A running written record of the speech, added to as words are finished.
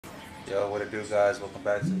Yo, what it do, guys? Welcome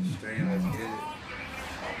back to the stream. Let's get it.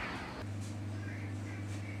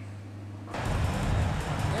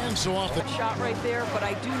 And so off the shot right there, but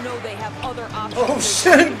I do know they have other options. Oh,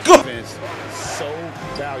 Shango! So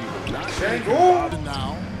valuable. Not Shango!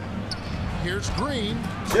 now. Here's Green.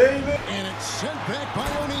 Jalen! And it's sent back by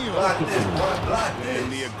O'Neal. Block this, boy. Block this.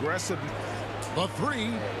 And the aggressive. The three.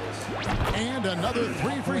 And another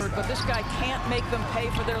three free. But this guy can't make them pay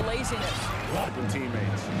for their laziness.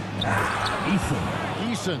 Teammates.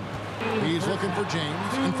 Eason. He's looking for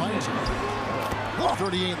James and finds him.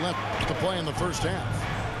 38 left to play in the first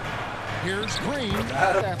half. Here's Green.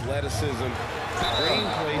 Athleticism. Green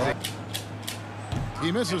plays it.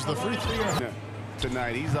 He misses the free throw.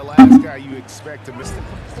 Tonight, he's the last guy you expect to miss the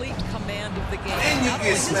complete command of the game. And you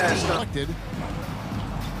get smashed up.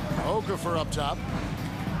 Okafor up top.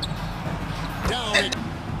 Down it.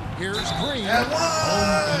 Here's Green.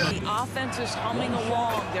 The offense is humming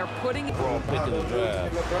along. They're putting it. pick of the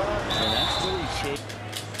draft. And that's really shaped.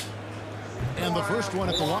 And the first one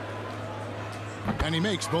at the line. And he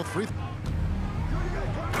makes both free throws.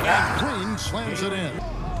 And Green slams it in.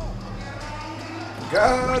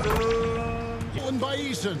 Got him. Stolen by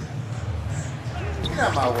Eason. Get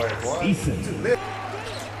out my way, boy. Eason.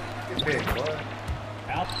 Get big, boy.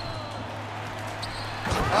 Out.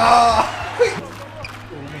 Ah!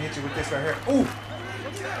 Let me hit you with this right here. Ooh!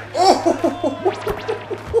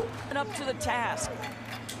 Oh! Up to the task.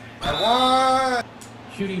 I won!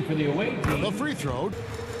 Shooting for the away team. The free throw.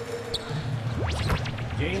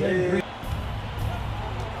 Jalen Green.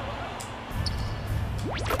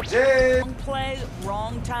 Wrong play,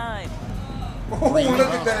 wrong time. Oh, look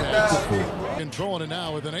at that now. Controlling it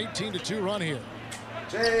now with an 18-2 run here.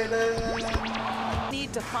 Jalen.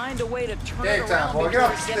 Need to find a way to turn Game it time, around boy. before Get it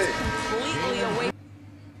off gets the stick. completely away.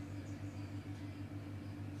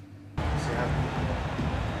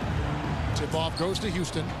 Tip off goes to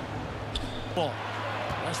Houston. Ball.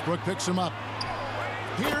 Westbrook picks him up.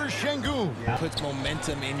 Here's Şengün. Puts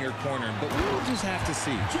momentum in your corner, but we'll just have to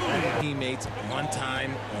see. Teammates on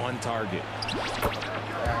time, on target.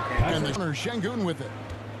 And the corner, Şengün with it.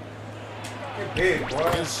 Get big, boy.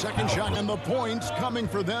 His second shot and the points coming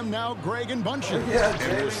for them now, Greg and Bunchen. Yeah,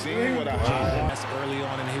 And we're seeing what a high. That's early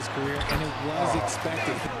on in his career, and it was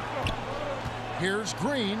expected. Here's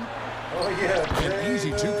Green. Oh, yeah. An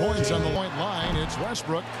easy 2 points on the point line. It's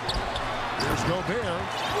Westbrook. Here's Gobert.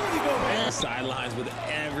 And sidelines with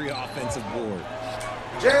every offensive board.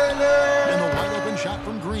 Jalen! And the wide open shot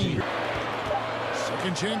from Green.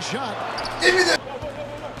 Second chance shot. Give me that.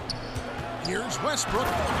 Here's Westbrook.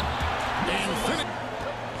 And finish.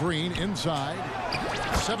 Green inside.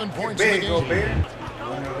 7 points in the Big, go game.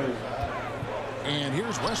 big. And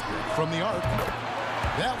here's Westbrook from the arc.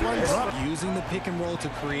 That one dropped. Using the pick and roll to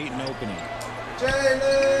create an opening.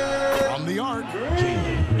 Jalen! From the arc.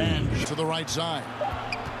 And to the right side.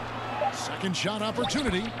 Second shot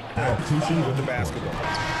opportunity. With the basketball.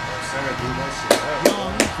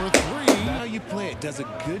 Young for three. How you play it does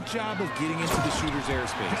a good job of getting into the shooter's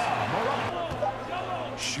airspace.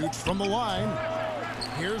 Shoots from the line.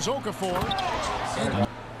 Here's Okafor. And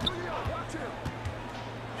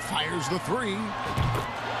fires the three.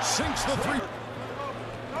 Sinks the three.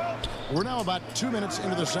 We're now about 2 minutes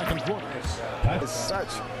into the second quarter. Is such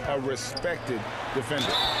a respected defender.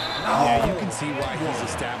 Yeah, you can see why he's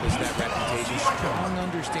established that reputation. Strong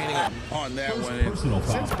understanding On that one, Personal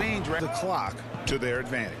foul. since being the clock to their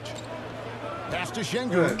advantage. Pass to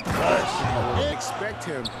Şengün. Expect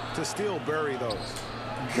him to still bury those.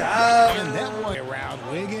 God. And that one. around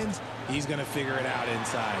Wiggins, he's going to figure it out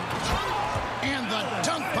inside. And the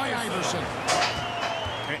dunk by Iverson.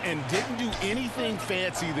 And didn't do anything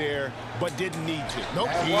fancy there, but didn't need to. Nope.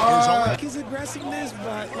 He is on Like his aggressiveness,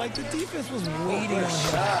 but like the defense was waiting on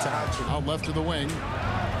him that time. out left to the wing.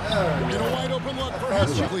 And a wide open look for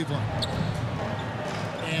Houston, Cleveland.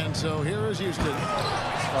 And so here is Houston.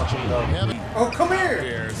 Oh, come here.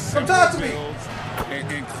 There's Come talk to me. builds,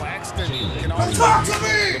 and Claxton can always talk to get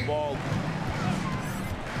me. the ball.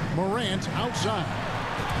 Morant outside.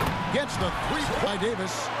 Gets the three by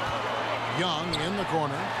Davis. Young in the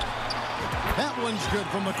corner. That one's good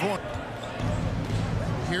from the corner.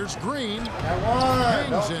 Here's Green.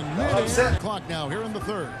 Hangs in mid-air. Clock now here in the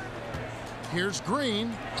third. Here's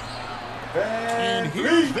Green. And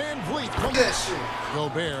here's Van Vliet from That shit.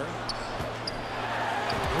 Gobert.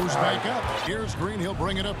 Goes back up. Here's Green. He'll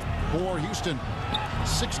bring it up for Houston.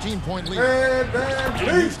 16-point lead. Van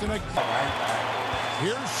Vliet. Houston.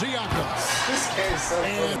 Here's Siakam. This game is so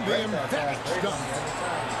And funny. the emphatic dunk.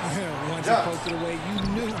 Once he poked it away,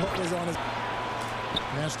 you knew what was on his.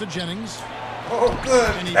 Pass to Jennings. Oh, good.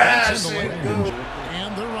 And he Pass gets in the it, lane. good.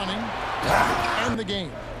 And they're running. End the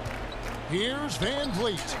game. Here's Van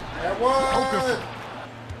Vliet. That one. Okafor.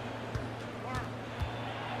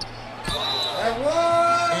 That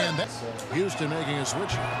one. And that's Houston making a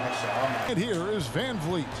switch. And here is Van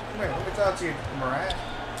Vliet. Come here, let me talk to you, Morant.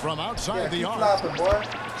 From outside Yeah, the keep arc. flopping, boy.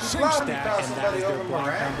 Keep Six flopping, you That, found and that somebody is their over block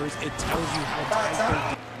Morant. numbers. It tells you how About tight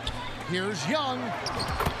time. Here's Young.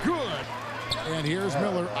 Good. And here's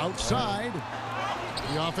Miller outside.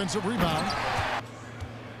 The offensive rebound.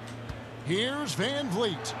 Here's Van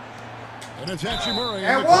Vliet. And it's Hachimura.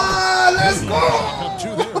 And one! Let's go! Up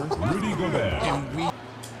two there. Rudy Gobert.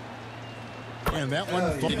 And that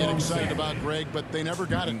one, they get excited about Greg, but they never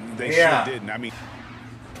got it. They Yeah. sure didn't. I mean,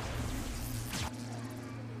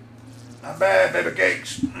 Not bad, baby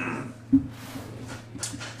cakes.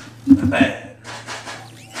 Not bad.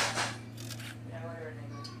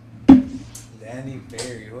 Danny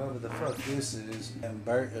Berry, whoever the fuck this is, and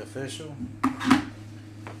Burt official.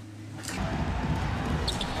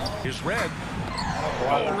 here's Red.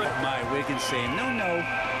 My Wiggins saying, no.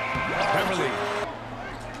 Beverly.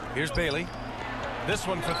 Here's Bailey. This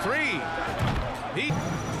one for three. He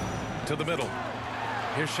to the middle.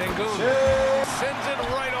 Here's Şengün. Sends it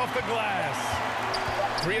right off the glass.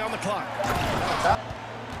 3 on the clock.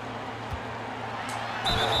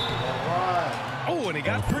 Oh, and he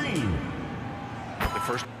got three. The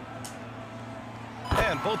first.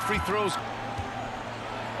 And both free throws.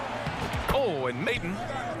 Oh, and Maiden.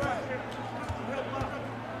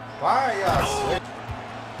 Why are y'all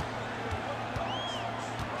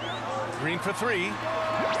Green for three.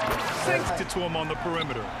 Sinks it to him on the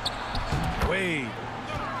perimeter. Wade.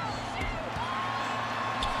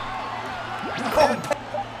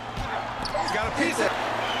 He's got a piece of.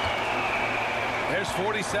 There's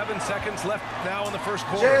 47 seconds left now in the first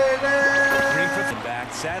quarter. Green for three.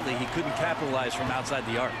 Back. Sadly, he couldn't capitalize from outside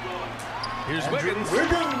the arc. Here's Wiggins.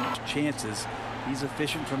 Chances. He's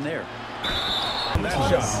efficient from there. That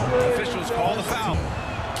shot. Officials call the foul.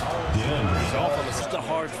 He's off on the Just a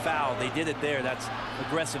hard foul. They did it there. That's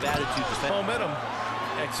aggressive attitude. momentum.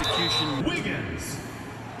 Execution. Wiggins.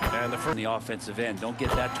 And the On first the offensive end. Don't get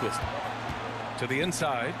that twisted. to the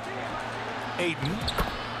inside. Ayton.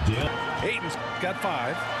 Ayton's got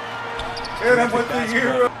 5. Hit him with the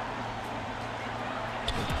Euro.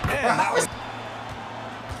 And that was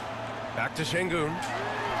back to Şengün.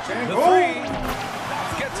 The Oh.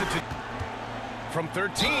 three gets it to from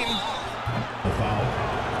 13.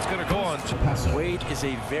 It's going to go on. Wade is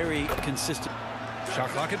a very consistent. Shot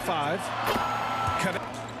clock at 5.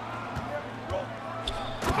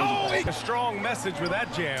 Oh, a strong message with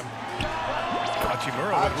that jam.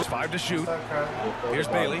 Hachimura with 5 to shoot. Here's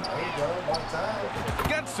Bailey.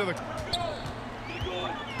 Gets to the.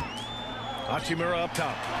 Hachimura up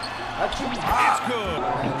top. It's good.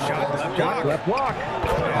 Shot left block.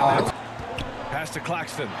 And pass to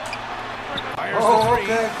Claxton. Fires the Oh, three.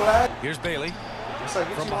 okay, Clyde. Here's Bailey It's like,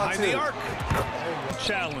 from behind the arc.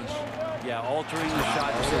 Challenge. Yeah, altering the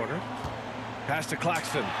shot. Order. Pass to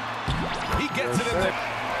Claxton. He gets it in there.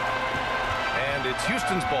 And it's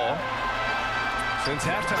Houston's ball. Since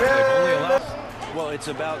halftime, they've only allowed. Well, it's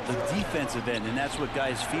about the defensive end, and that's what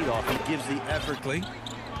guys feed off. He gives the effort.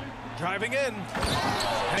 Driving in.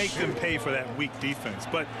 Make them pay for that weak defense,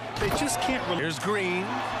 but they just can't really. Here's Green.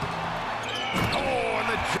 Oh, and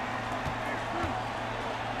the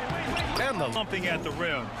Something at the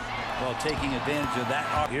rim. Well, taking advantage of that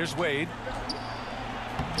arc. here's Wade.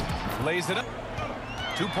 Lays it up.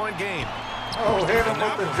 2-point game. Oh, hit him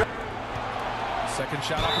with the jump. Second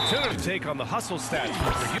shot opportunity to take on the hustle stats.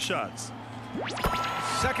 Shots.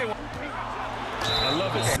 Second one. I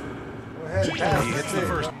love it. Go ahead and pass He hits the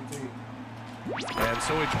first. And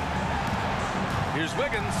so it. Here's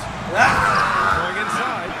Wiggins. Going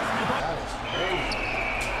inside.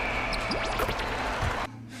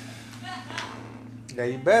 Yeah,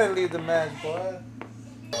 you better leave the match, boy.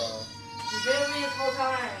 You did me full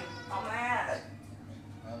time. I'm mad.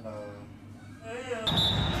 I know.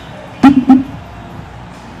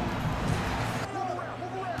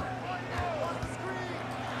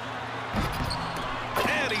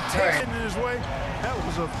 And he takes it. In his way. That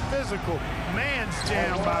was a physical man's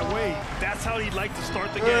jam by Wade. That's how he'd like to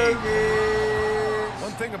start the game.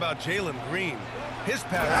 One thing about Jalen Green, his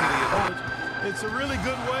pass to the advantage. It's a really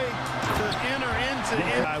good way to enter into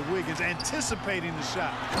by Wiggins, anticipating the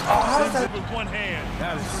shot. how's Sends that? it with one hand.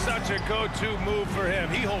 That is such a go-to move for him.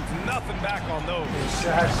 He holds nothing back on those.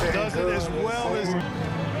 Does it as well as.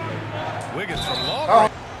 Wiggins from long Oh.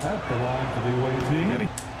 range. At the line for the away team.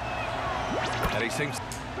 And he sinks.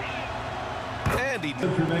 And he.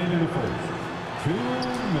 Let's remain in the first. 2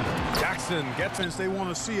 minutes. Jackson gets it. They want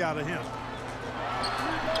to see out of him.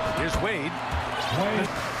 Here's Here's Wade.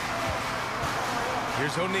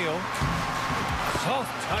 Here's O'Neal.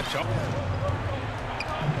 Soft touch up.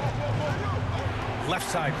 Left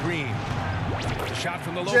side, Green. The shot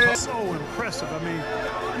from the low post. So impressive. I mean,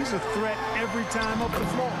 he's a threat every time up the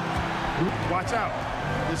floor. Watch out.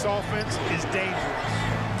 This offense is dangerous.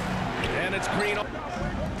 And it's Green.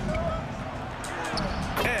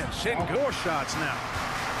 And Shingo. More shots now.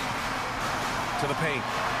 To the paint.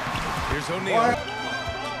 Here's O'Neal.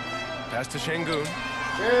 Pass to Shingo.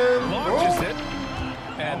 Launches it.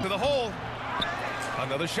 And to the hole.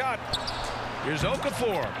 Another shot. Here's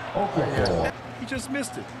Okafor. He just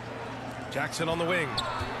missed it. Jackson on the wing.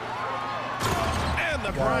 And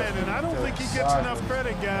the Bryant, and I don't think he gets enough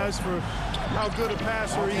credit, guys, for how good a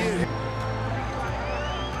passer he is.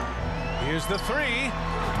 Here's the three.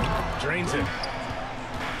 Drains it.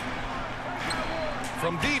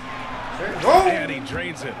 From deep. And he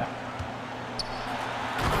drains it.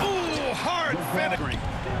 Ooh, hard finish.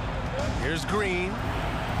 Here's Green.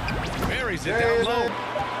 Buries it down low.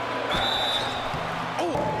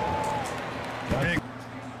 Big.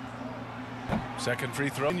 Second free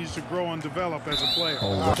throw. Continues to grow and develop as a player.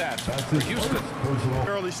 That's for Houston.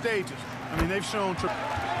 Early stages. I mean, they've shown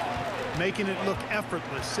making it look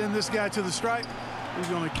effortless. Send this guy to the stripe. He's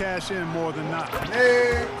going to cash in more than not.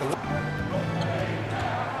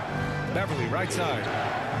 Beverly, right side.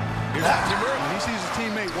 Here's Timber. When he sees his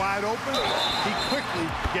teammate wide open, he quickly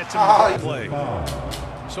gets him to play.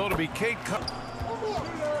 So it'll be Kate.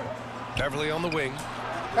 Beverly on the wing.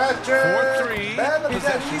 4-3.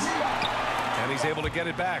 Possession. And he's able to get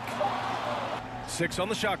it back. 6 on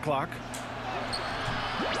the shot clock.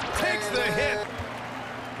 Takes the hit.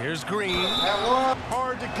 Here's Green.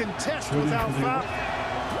 Hard to contest without foul.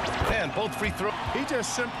 And both free throws. He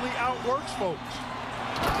just simply outworks folks.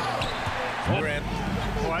 Grant.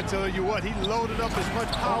 Oh, I tell you what, he loaded up as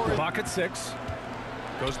much power. Clock at 6.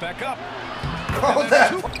 Goes back up.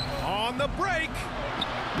 On the break.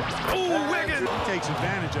 Ooh, Wiggins. Takes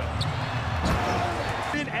advantage of it.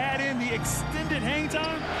 Then add in the extended hang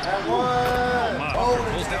time.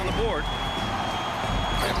 Pulls down the board.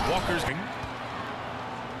 And Walker's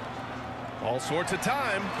all sorts of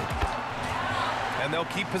time. And they'll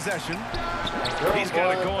keep possession. He's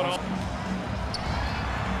got it going on.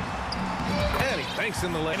 And he banks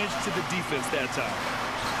in the lane. To the defense that time.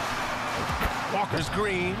 Walker's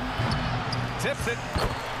Green. Tips it.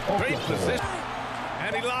 Great position.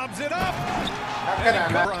 And he lobs it up.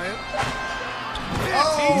 And Bryant.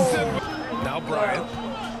 It's Easton. Now Bryant.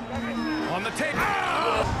 On the tape.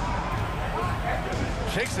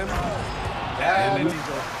 Shakes him. And He's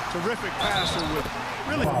a terrific passer with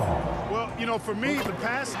really. Well, you know, for me, the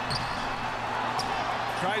pass.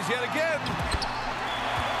 Tries yet again.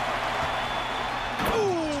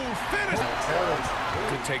 Ooh, finish.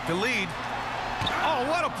 Could take the lead. Oh,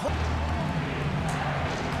 what a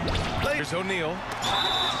play. Here's O'Neal.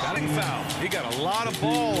 Batting foul. He got a lot of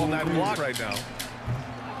ball on that block right now.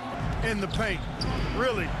 In the paint.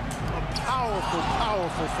 Really a powerful,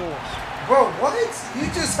 powerful force. Bro, what? You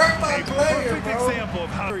just hurt my player, Perfect bro. example of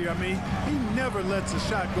how, I mean, he never lets a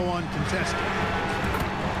shot go uncontested.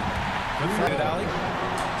 Good for it, alley.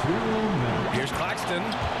 Here's Claxton.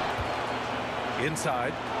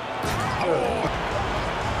 Inside. Oh.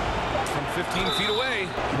 From 15 feet away.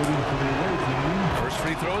 First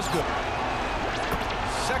free throw is good.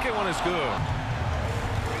 Second one is good.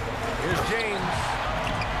 Here's James.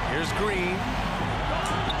 Here's Green.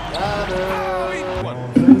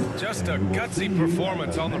 Just a gutsy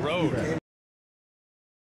performance on the road.